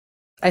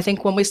I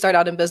think when we start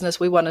out in business,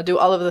 we want to do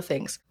all of the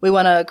things. We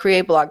want to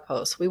create blog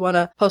posts. We want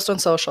to post on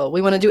social.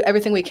 We want to do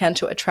everything we can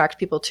to attract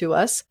people to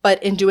us.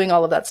 But in doing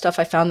all of that stuff,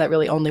 I found that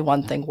really only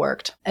one thing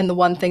worked. And the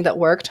one thing that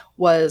worked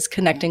was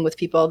connecting with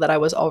people that I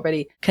was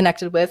already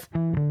connected with.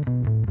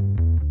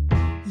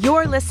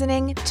 You're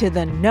listening to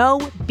the No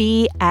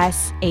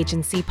BS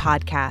Agency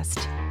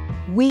podcast.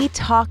 We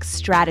talk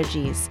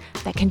strategies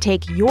that can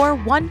take your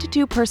 1 to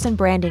 2 person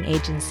branding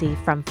agency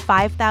from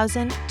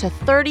 $5,000 to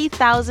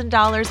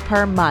 $30,000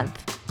 per month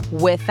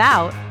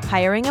without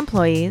hiring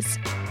employees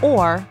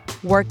or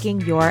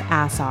working your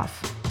ass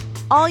off.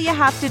 All you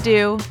have to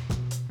do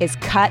is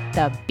cut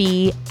the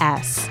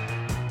BS.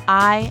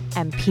 I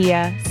am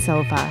Pia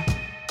Silva.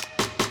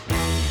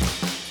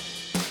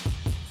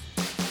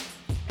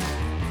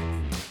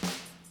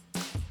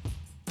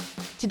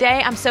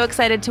 Today, I'm so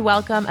excited to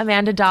welcome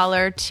Amanda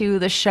Dahler to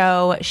the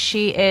show.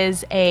 She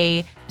is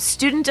a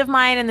student of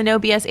mine in the No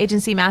BS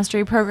Agency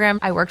Mastery Program.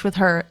 I worked with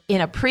her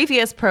in a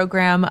previous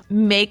program,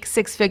 Make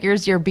Six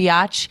Figures Your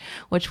Biatch,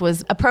 which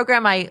was a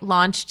program I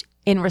launched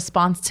in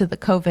response to the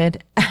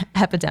COVID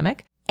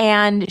epidemic.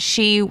 And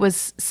she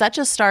was such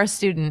a star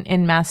student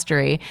in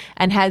Mastery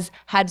and has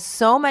had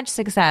so much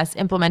success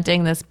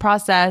implementing this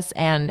process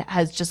and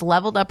has just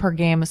leveled up her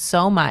game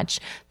so much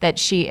that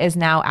she is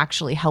now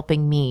actually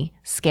helping me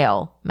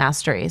scale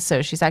Mastery.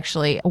 So she's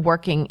actually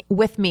working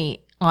with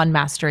me on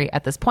Mastery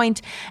at this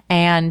point.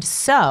 And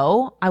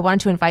so I wanted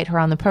to invite her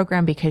on the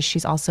program because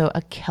she's also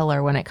a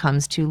killer when it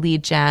comes to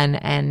lead gen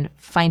and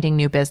finding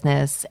new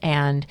business.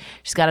 And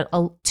she's got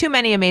too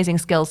many amazing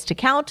skills to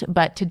count.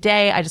 But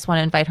today I just want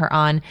to invite her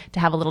on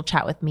to have a little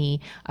chat with me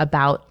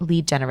about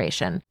lead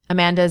generation.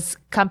 Amanda's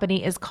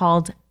company is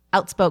called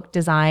Outspoke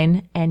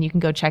Design, and you can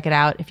go check it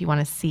out if you want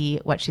to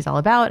see what she's all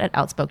about at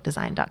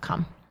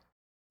outspokedesign.com.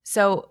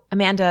 So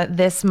Amanda,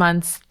 this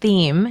month's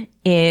theme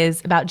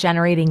is about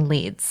generating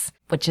leads,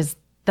 which is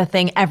the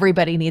thing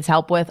everybody needs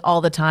help with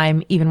all the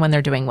time, even when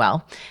they're doing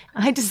well.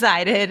 I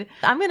decided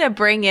I'm going to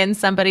bring in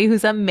somebody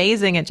who's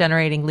amazing at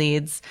generating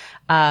leads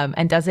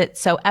and does it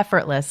so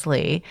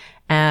effortlessly.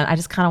 And I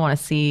just kind of want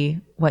to see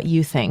what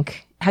you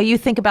think, how you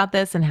think about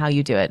this and how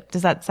you do it.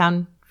 Does that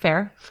sound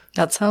fair?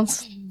 That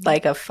sounds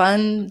like a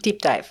fun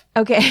deep dive.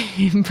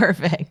 Okay,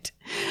 perfect.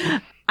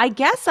 I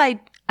guess I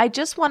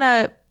just want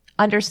to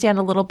understand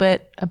a little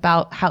bit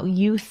about how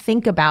you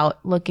think about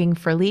looking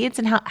for leads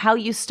and how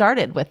you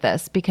started with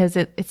this, because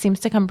it seems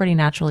to come pretty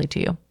naturally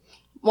to you.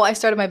 Well, I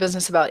started my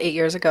business about 8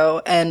 years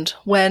ago. And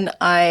when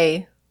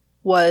I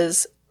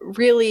was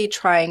really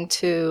trying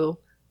to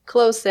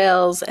close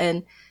sales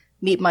and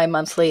meet my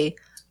monthly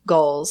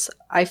goals,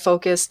 I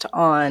focused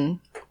on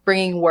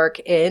bringing work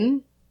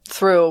in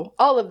through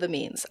all of the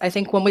means. I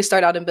think when we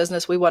start out in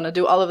business, we want to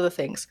do all of the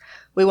things.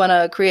 We want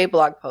to create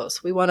blog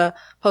posts. We want to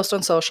post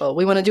on social.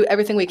 We want to do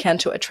everything we can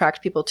to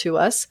attract people to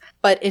us.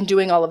 But in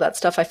doing all of that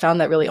stuff, I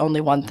found that really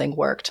only one thing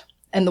worked.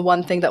 And the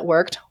one thing that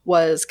worked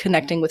was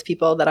connecting with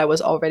people that I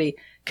was already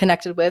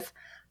connected with,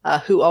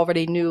 who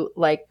already knew,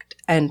 liked,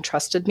 and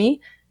trusted me.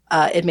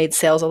 It made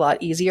sales a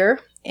lot easier.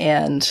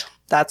 And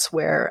that's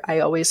where I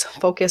always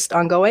focused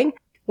on going.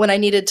 When I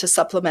needed to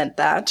supplement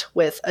that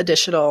with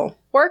additional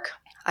work,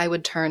 I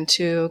would turn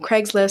to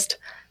Craigslist,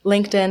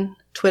 LinkedIn,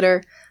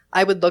 Twitter.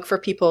 I would look for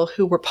people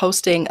who were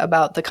posting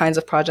about the kinds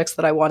of projects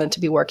that I wanted to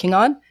be working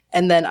on.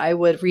 And then I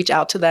would reach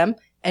out to them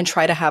and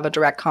try to have a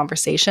direct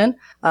conversation,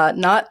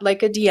 not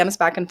like a DMs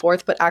back and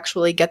forth, but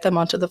actually get them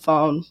onto the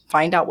phone,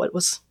 find out what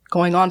was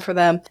going on for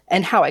them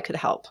and how I could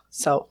help.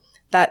 So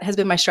that has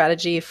been my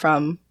strategy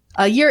from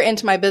a year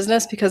into my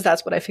business because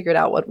that's what I figured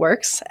out what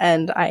works.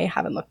 And I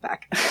haven't looked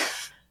back.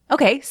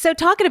 Okay. So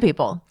talking to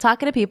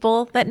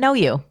people that know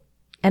you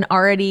and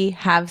already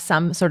have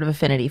some sort of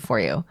affinity for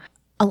you.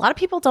 A lot of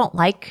people don't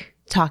like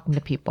talking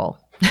to people.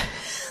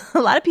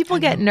 A lot of people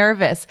get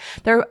nervous.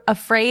 They're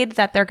afraid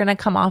that they're going to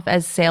come off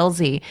as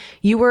salesy.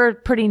 You were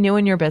pretty new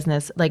in your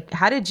business. Like,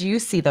 how did you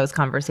see those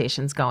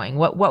conversations going?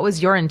 What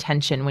was your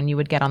intention when you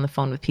would get on the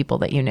phone with people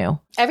that you knew?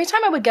 Every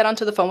time I would get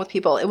onto the phone with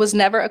people, it was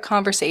never a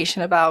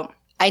conversation about,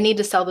 I need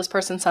to sell this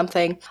person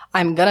something.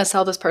 I'm going to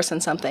sell this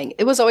person something.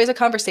 It was always a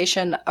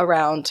conversation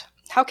around,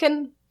 how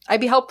can I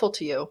be helpful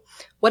to you?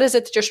 What is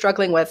it that you're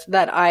struggling with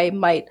that I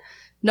might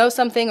know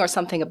something or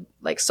something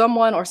like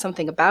someone or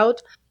something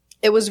about?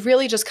 It was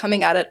really just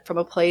coming at it from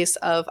a place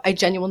of, I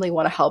genuinely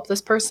want to help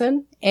this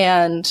person.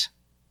 And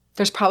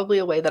there's probably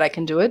a way that I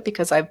can do it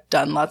because I've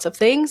done lots of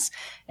things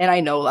and I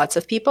know lots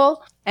of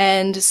people.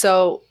 And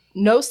so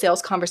no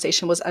sales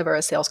conversation was ever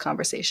a sales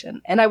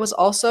conversation. And I was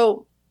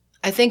also,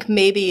 I think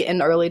maybe in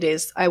the early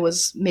days, I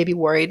was maybe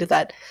worried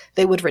that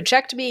they would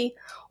reject me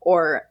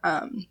or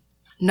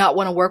not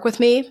want to work with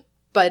me.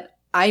 But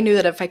I knew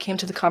that if I came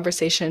to the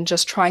conversation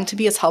just trying to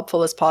be as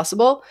helpful as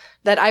possible,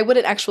 that I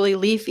wouldn't actually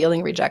leave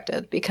feeling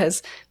rejected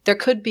because there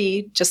could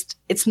be just,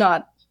 it's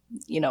not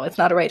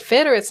a right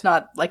fit or it's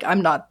not like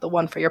I'm not the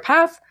one for your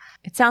path.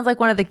 It sounds like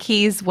one of the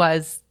keys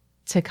was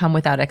to come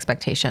without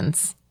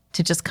expectations,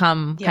 to just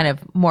come kind of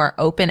more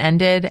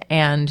open-ended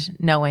and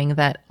knowing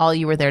that all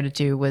you were there to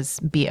do was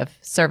be of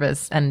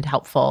service and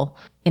helpful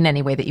in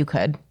any way that you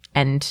could.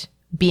 and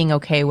being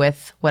okay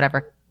with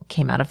whatever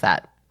came out of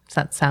that. Does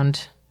that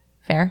sound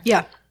fair?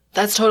 Yeah,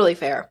 that's totally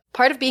fair.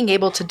 Part of being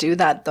able to do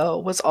that, though,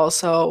 was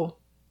also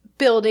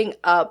building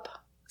up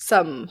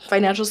some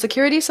financial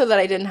security so that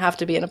I didn't have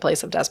to be in a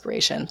place of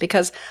desperation.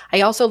 Because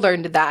I also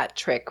learned that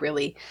trick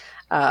really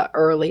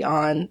early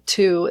on,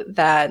 too,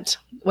 that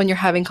when you're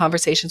having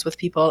conversations with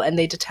people and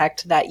they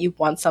detect that you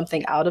want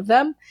something out of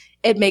them,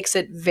 it makes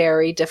it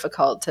very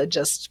difficult to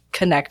just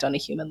connect on a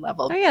human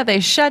level. Oh, yeah, they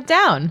shut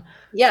down.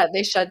 Yeah,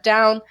 they shut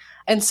down.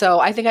 And so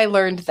I think I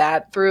learned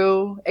that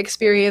through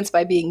experience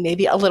by being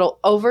maybe a little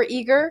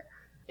overeager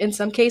in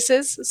some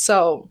cases.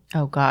 So,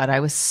 oh God, I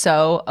was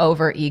so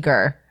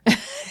overeager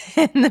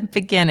in the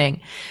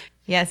beginning.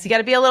 Yes, you got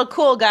to be a little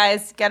cool,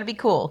 guys. Got to be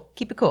cool.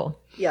 Keep it cool.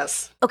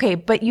 yes. Okay,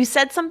 but you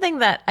said something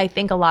that I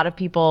think a lot of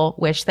people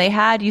wish they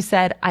had. You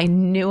said, I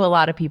knew a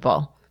lot of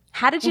people.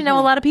 How did you know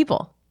a lot of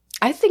people?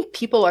 I think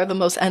people are the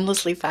most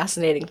endlessly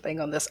fascinating thing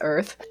on this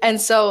earth.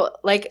 And so,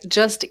 like,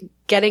 just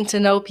getting to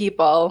know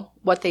people,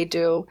 what they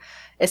do,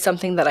 is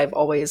something that I've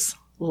always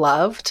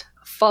loved.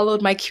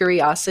 Followed my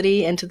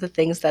curiosity into the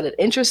things that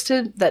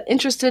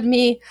interested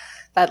me,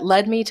 that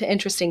led me to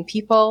interesting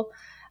people.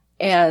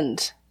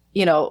 And,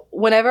 you know,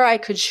 whenever I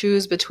could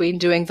choose between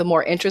doing the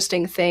more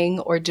interesting thing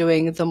or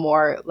doing the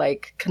more,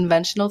 like,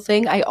 conventional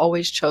thing, I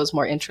always chose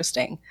more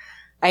interesting.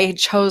 I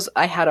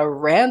had a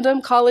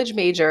random college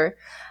major.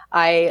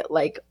 I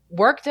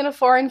worked in a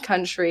foreign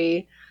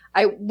country.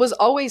 I was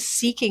always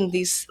seeking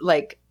these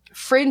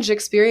fringe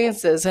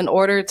experiences in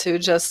order to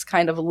just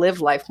kind of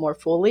live life more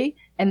fully.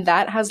 And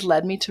that has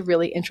led me to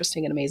really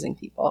interesting and amazing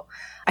people.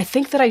 I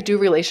think that I do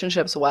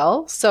relationships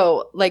well.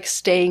 So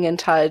staying in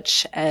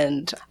touch,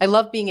 and I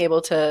love being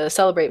able to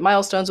celebrate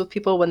milestones with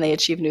people when they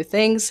achieve new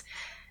things.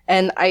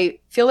 And I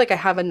feel like I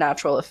have a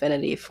natural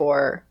affinity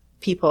for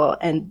people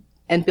and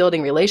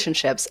building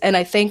relationships. And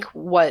I think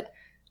what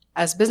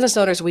as business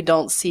owners, we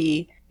don't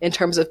see in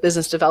terms of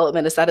business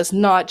development is that it's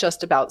not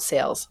just about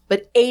sales,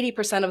 but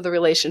 80% of the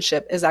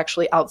relationship is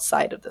actually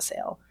outside of the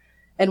sale.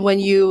 And when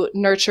you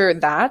nurture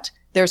that,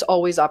 there's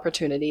always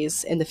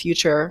opportunities in the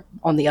future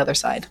on the other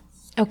side.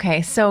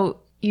 Okay,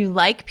 so you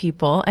like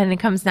people and it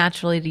comes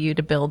naturally to you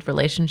to build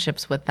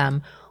relationships with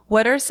them.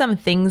 What are some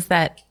things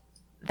that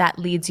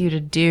leads you to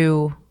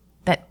do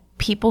that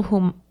people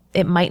whom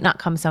it might not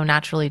come so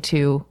naturally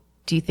to,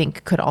 do you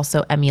think could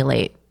also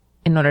emulate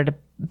in order to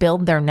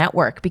build their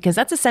network? Because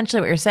that's essentially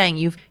what you're saying.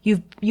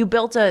 You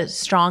built a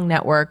strong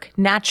network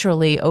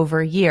naturally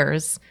over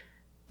years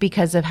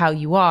because of how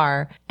you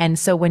are. And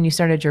so when you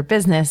started your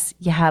business,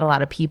 you had a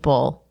lot of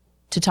people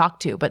to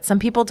talk to, but some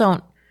people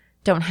don't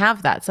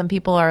have that. Some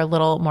people are a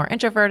little more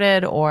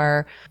introverted,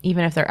 or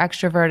even if they're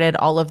extroverted,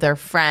 all of their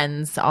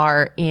friends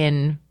are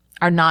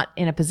not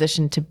in a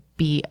position to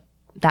be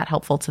that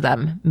helpful to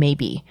them,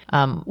 maybe.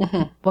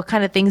 What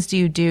kind of things do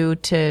you do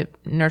to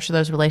nurture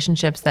those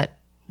relationships that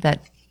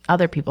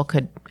other people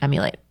could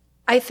emulate?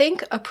 I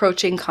think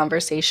approaching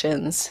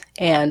conversations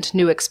and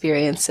new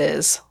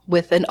experiences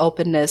with an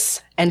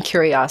openness and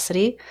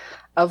curiosity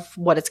of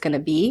what it's going to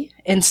be,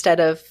 instead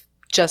of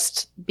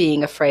just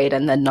being afraid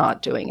and then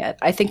not doing it.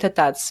 I think that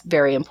that's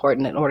very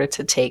important in order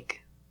to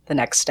take the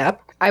next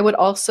step. I would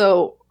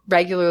also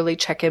regularly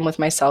check in with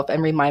myself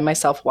and remind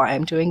myself why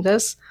I'm doing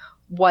this.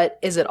 What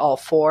is it all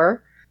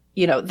for?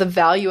 You know, the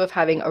value of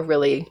having a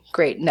really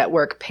great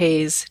network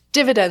pays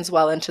dividends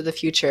well into the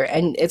future,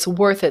 and it's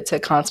worth it to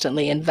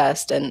constantly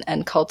invest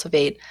and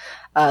cultivate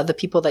the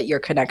people that you're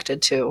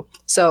connected to.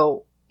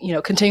 So, you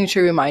know, continue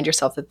to remind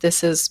yourself that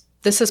this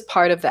is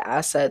part of the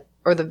asset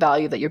or the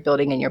value that you're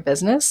building in your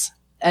business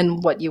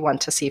and what you want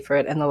to see for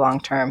it in the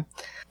long term.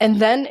 And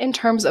then in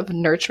terms of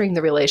nurturing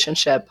the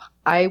relationship,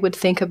 I would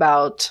think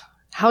about,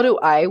 how do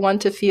I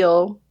want to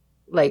feel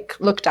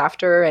looked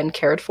after and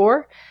cared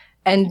for,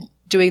 and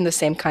doing the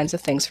same kinds of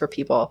things for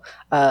people.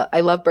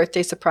 I love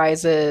birthday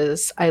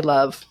surprises. I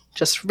love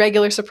just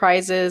regular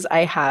surprises.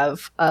 I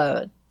have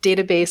a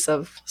database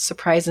of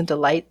surprise and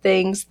delight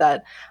things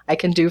that I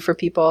can do for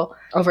people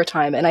over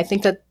time. And I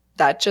think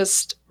that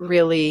just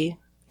really,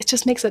 it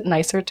just makes it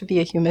nicer to be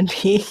a human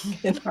being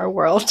in our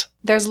world.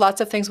 There's lots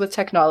of things with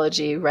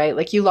technology, right?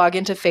 Like you log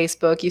into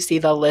Facebook, you see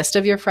the list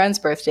of your friends'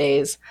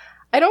 birthdays.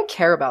 I don't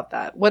care about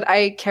that. What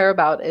I care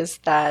about is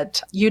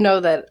that you know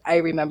that I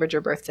remembered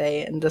your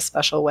birthday in this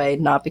special way,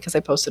 not because I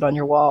posted on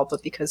your wall,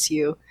 but because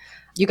you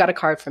got a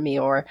card from me,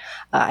 or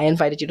I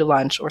invited you to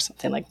lunch or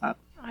something like that.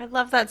 I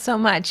love that so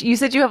much. You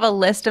said you have a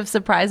list of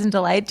surprise and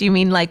delight. Do you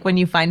mean like when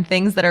you find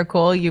things that are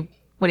cool, what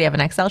do you have,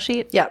 an Excel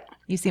sheet? Yeah.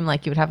 You seem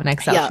like you would have an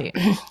Excel sheet.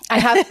 I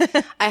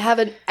have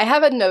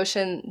a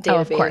Notion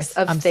database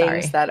of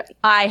things that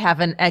I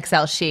have an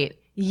Excel sheet.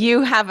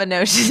 You have a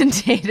Notion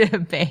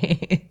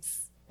database.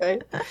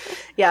 Right?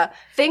 Yeah.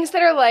 Things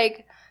that are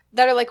like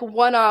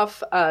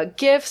one-off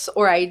gifts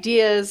or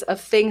ideas of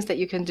things that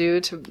you can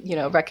do to, you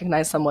know,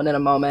 recognize someone in a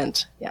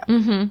moment. Yeah.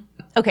 Mm-hmm.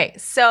 Okay.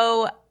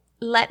 So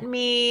let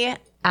me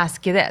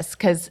ask you this,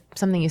 because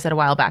something you said a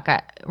while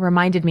back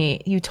reminded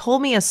me. You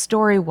told me a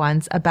story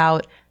once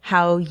about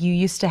how you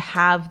used to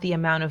have the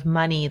amount of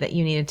money that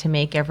you needed to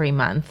make every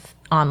month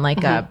on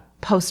like a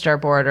poster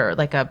board or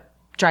like a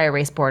dry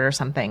erase board or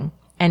something.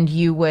 And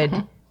you would,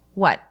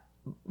 what?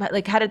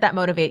 Like, how did that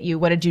motivate you?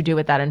 What did you do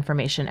with that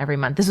information every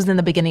month? This was in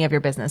the beginning of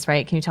your business,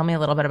 right? Can you tell me a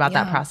little bit about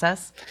that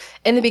process?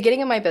 In the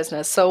beginning of my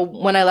business, so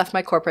when I left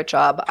my corporate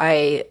job,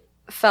 I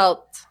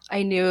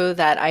knew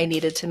that I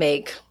needed to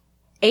make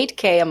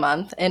 $8K a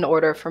month in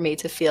order for me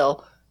to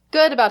feel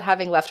good about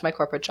having left my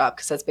corporate job,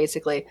 because that's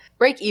basically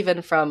break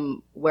even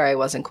from where I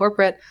was in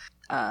corporate.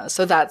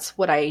 So that's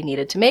what I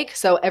needed to make.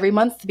 So every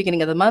month, the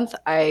beginning of the month,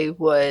 I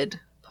would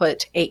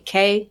put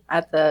 8K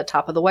at the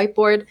top of the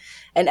whiteboard.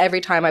 And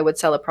every time I would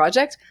sell a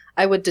project,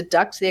 I would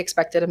deduct the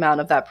expected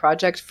amount of that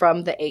project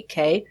from the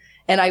 8K.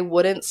 And I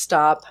wouldn't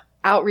stop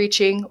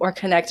outreaching or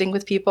connecting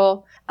with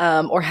people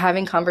or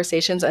having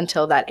conversations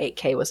until that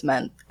 8K was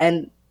met.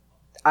 And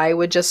I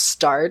would just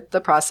start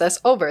the process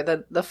over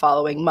the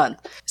following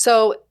month.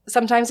 So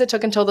sometimes it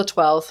took until the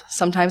 12th,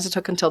 sometimes it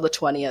took until the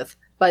 20th,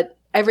 but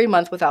every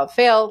month without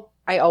fail,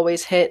 I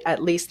always hit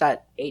at least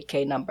that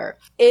 8K number.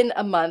 In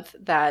a month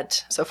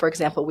so for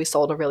example, we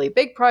sold a really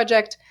big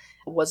project,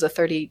 it was a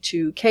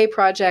 32K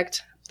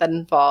project that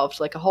involved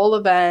like a whole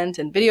event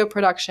and video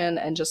production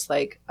and just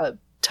like a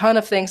ton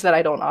of things that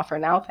I don't offer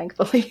now,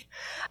 thankfully.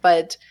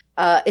 But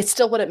it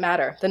still wouldn't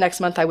matter. The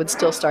next month I would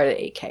still start at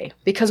 8K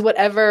because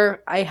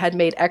whatever I had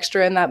made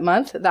extra in that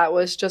month, that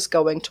was just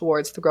going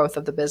towards the growth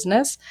of the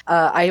business.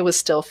 I was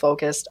still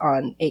focused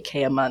on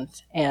 8K a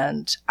month.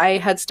 And I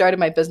had started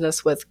my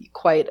business with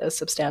quite a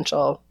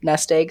substantial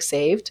nest egg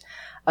saved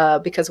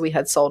because we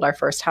had sold our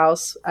first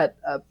house at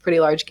a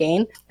pretty large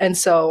gain. And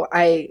so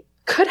I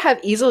could have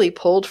easily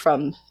pulled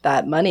from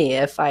that money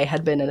if I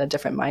had been in a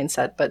different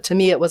mindset. But to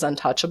me, it was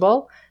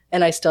untouchable.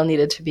 And I still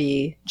needed to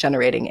be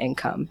generating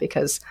income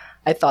because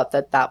I thought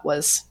that that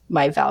was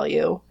my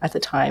value at the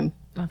time.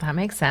 Well, that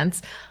makes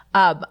sense.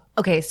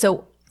 Okay,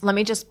 so let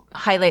me just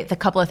highlight the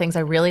couple of things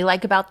I really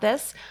like about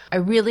this. I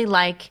really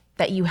like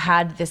that you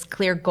had this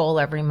clear goal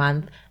every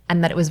month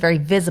and that it was very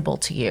visible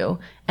to you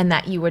and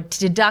that you would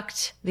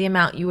deduct the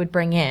amount you would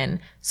bring in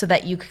so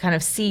that you could kind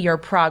of see your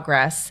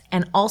progress,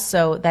 and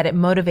also that it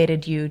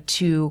motivated you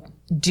to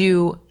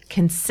do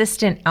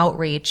consistent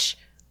outreach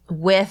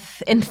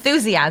with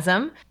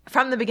enthusiasm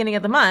from the beginning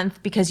of the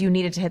month because you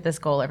needed to hit this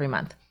goal every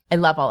month. I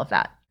love all of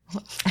that.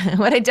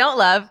 What I don't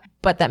love,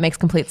 but that makes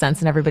complete sense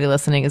and everybody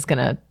listening is going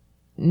to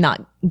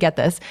not get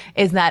this,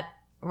 is that,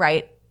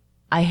 right,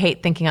 I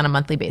hate thinking on a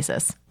monthly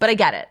basis. But I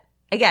get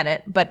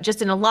it. But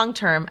just in a long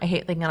term, I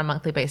hate thinking on a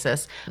monthly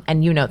basis.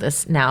 And you know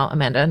this now,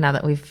 Amanda, now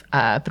that we've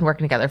been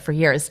working together for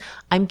years.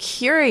 I'm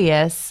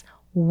curious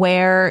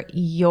where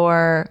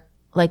you're,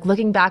 like,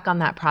 looking back on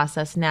that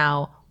process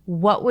now,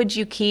 what would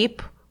you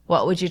keep?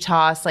 What would you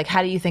toss? Like,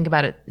 how do you think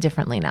about it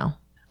differently now?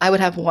 I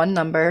would have one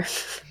number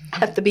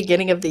at the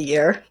beginning of the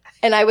year,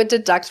 and I would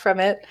deduct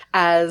from it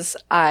as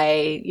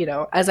I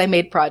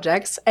made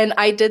projects. And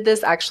I did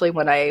this actually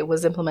when I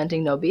was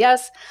implementing No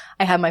BS.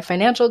 I had my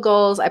financial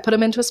goals. I put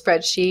them into a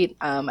spreadsheet.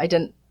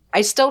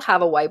 I still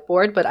have a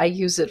whiteboard, but I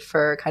use it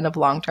for kind of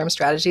long-term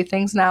strategy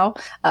things now,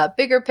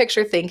 bigger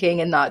picture thinking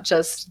and not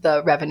just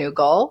the revenue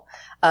goal,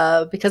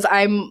 because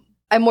I'm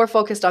more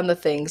focused on the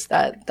things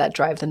that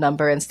drive the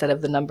number instead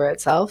of the number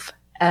itself.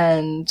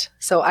 And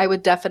so I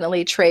would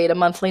definitely trade a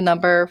monthly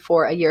number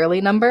for a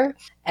yearly number.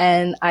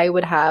 And I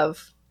would have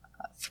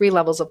 3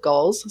 levels of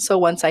goals. So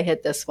once I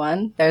hit this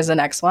one, there's the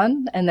next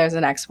one, and there's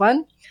the next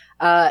one.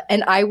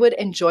 And I would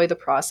enjoy the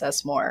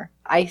process more.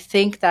 I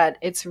think that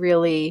it's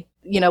really,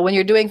 when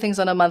you're doing things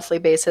on a monthly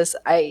basis,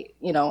 I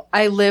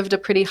lived a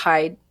pretty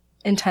high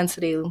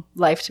intensity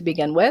life to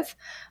begin with.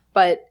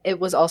 But it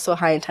was also a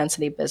high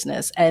intensity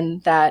business,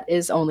 and that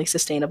is only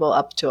sustainable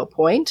up to a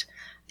point.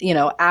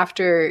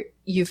 After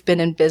you've been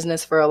in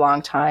business for a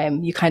long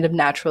time, you kind of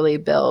naturally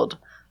build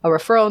a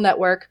referral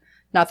network.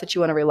 Not that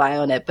you want to rely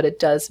on it, but it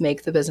does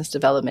make the business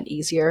development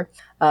easier.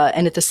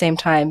 And at the same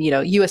time,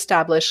 you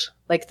establish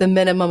like the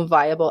minimum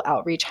viable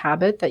outreach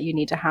habit that you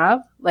need to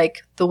have,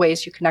 like the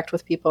ways you connect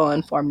with people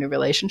and form new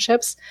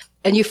relationships.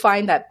 And you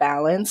find that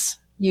balance.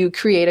 You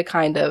create a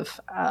kind of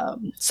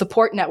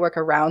support network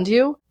around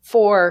you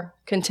for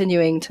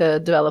continuing to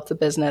develop the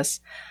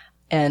business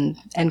and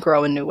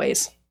grow in new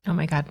ways. Oh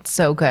my God,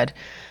 so good.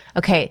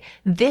 Okay,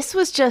 this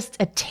was just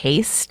a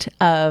taste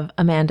of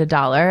Amanda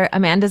Dahler.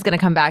 Amanda's going to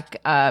come back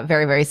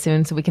very, very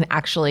soon so we can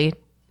actually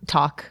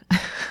talk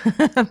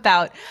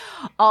about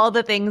all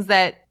the things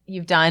that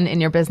you've done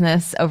in your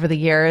business over the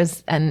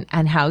years and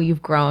how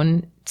you've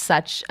grown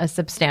such a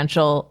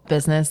substantial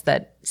business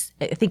that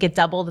I think it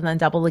doubled and then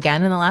doubled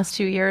again in the last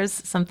 2 years,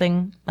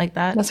 something like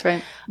that. That's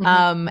right.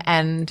 Mm-hmm.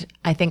 And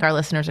I think our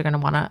listeners are going to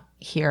want to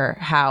hear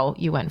how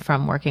you went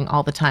from working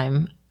all the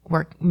time,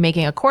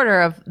 making a quarter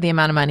of the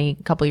amount of money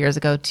a couple of years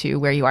ago to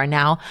where you are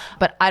now.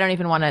 But I don't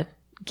even want to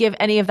give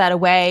any of that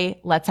away.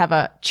 Let's have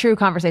a true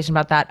conversation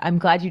about that. I'm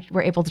glad you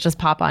were able to just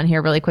pop on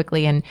here really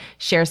quickly and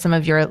share some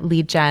of your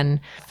lead gen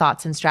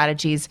thoughts and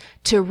strategies.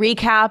 To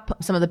recap,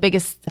 some of the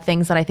biggest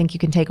things that I think you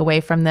can take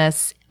away from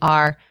this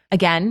are,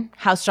 again,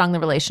 how strong the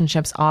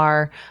relationships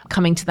are,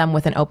 coming to them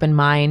with an open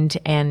mind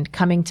and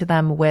coming to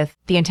them with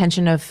the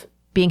intention of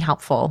being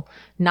helpful,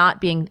 not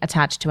being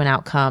attached to an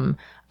outcome,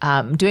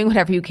 doing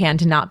whatever you can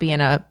to not be in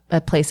a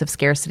place of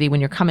scarcity when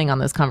you're coming on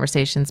those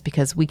conversations,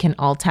 because we can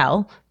all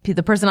tell,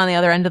 the person on the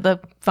other end of the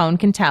phone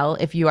can tell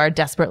if you are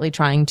desperately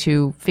trying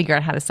to figure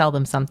out how to sell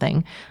them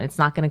something. It's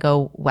not going to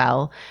go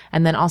well.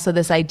 And then also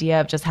this idea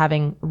of just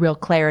having real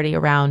clarity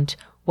around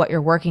what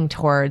you're working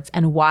towards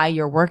and why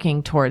you're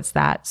working towards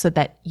that, so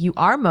that you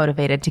are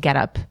motivated to get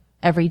up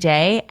every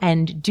day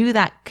and do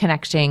that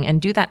connecting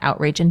and do that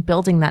outreach and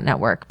building that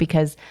network.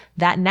 Because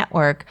that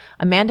network,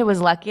 Amanda was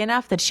lucky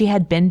enough that she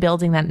had been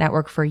building that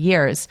network for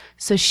years.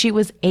 So she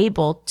was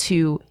able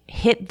to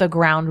hit the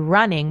ground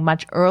running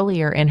much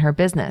earlier in her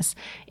business.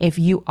 If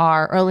you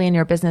are early in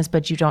your business,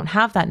 but you don't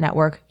have that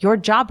network, your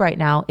job right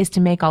now is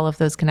to make all of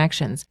those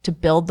connections, to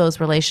build those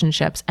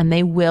relationships, and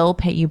they will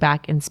pay you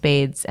back in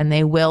spades and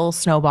they will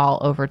snowball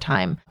over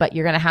time. But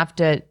you're going to have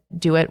to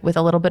do it with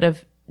a little bit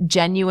of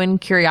genuine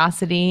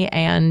curiosity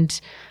and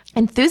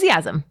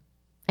enthusiasm.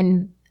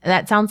 And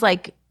that sounds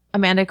like,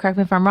 Amanda, correct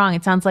me if I'm wrong,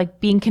 it sounds like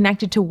being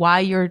connected to why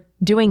you're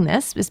doing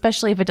this,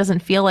 especially if it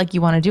doesn't feel like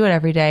you want to do it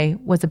every day,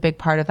 was a big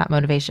part of that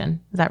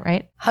motivation. Is that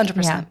right?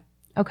 100%. Yeah.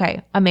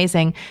 Okay.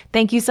 Amazing.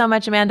 Thank you so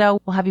much, Amanda.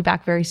 We'll have you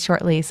back very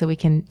shortly so we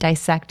can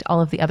dissect all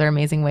of the other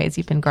amazing ways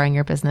you've been growing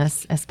your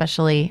business,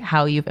 especially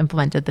how you've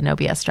implemented the No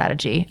BS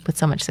strategy with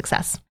so much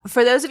success.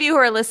 For those of you who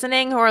are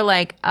listening who are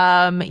like,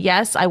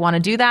 yes, I want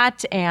to do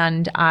that.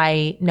 And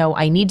I know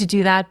I need to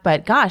do that,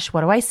 but gosh,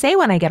 what do I say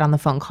when I get on the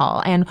phone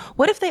call? And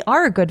what if they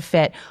are a good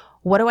fit?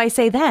 What do I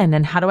say then?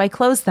 And how do I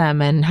close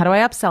them? And how do I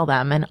upsell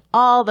them? And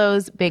all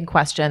those big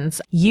questions.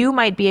 You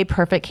might be a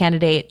perfect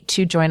candidate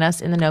to join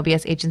us in the No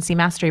BS Agency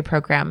Mastery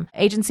Program.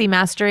 Agency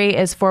Mastery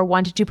is for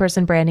 1 to 2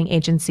 person branding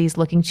agencies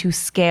looking to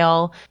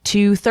scale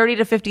to $30,000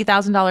 to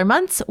 $50,000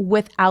 months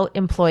without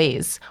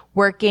employees,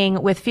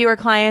 working with fewer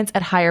clients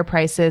at higher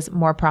prices,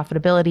 more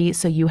profitability,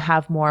 so you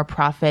have more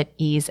profit,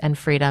 ease, and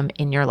freedom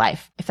in your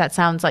life. If that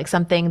sounds like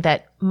something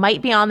that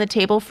might be on the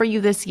table for you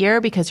this year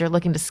because you're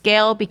looking to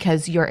scale,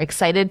 because you're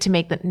excited to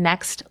make the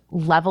next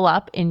level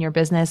up in your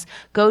business,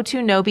 go to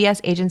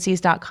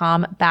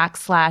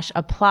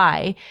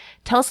nobsagencies.com/apply.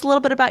 Tell us a little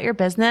bit about your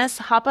business,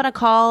 hop on a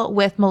call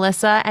with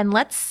Melissa, and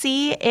let's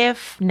see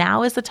if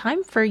now is the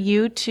time for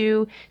you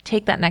to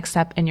take that next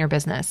step in your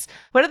business.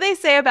 What do they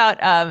say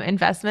about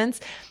investments?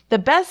 The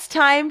best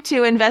time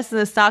to invest in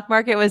the stock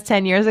market was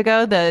 10 years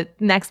ago. The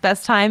next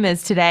best time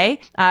is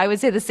today. I would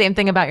say the same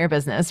thing about your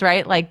business,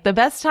 right? Like the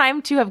best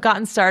time to have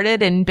gotten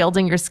started in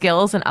building your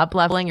skills and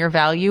up-leveling your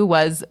value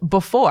was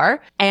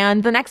before.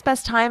 And the next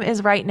best time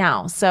is right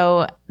now.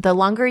 So the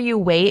longer you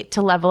wait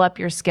to level up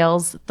your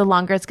skills, the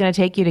longer it's going to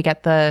take you to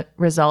get the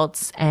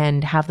results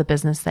and have the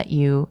business that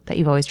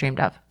you've always dreamed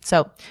of.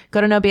 So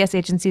go to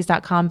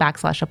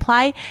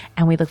nobsagencies.com/apply,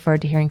 and we look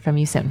forward to hearing from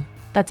you soon.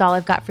 That's all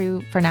I've got for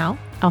you for now.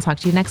 I'll talk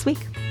to you next week.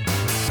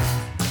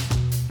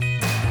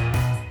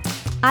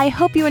 I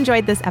hope you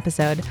enjoyed this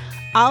episode.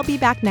 I'll be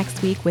back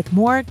next week with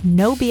more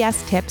No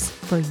BS tips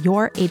for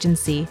your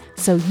agency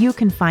so you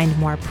can find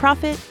more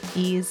profit,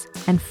 ease,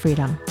 and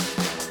freedom.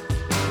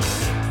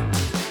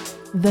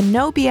 The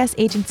No BS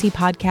Agency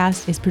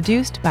podcast is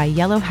produced by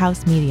Yellow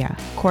House Media.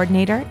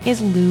 Coordinator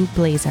is Lou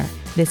Blazer.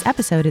 This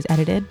episode is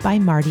edited by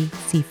Marty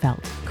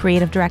Seafelt.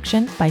 Creative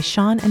direction by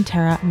Sean and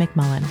Tara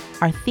McMullen.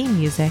 Our theme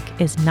music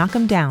is Knock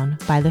 'em Down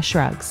by The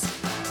Shrugs.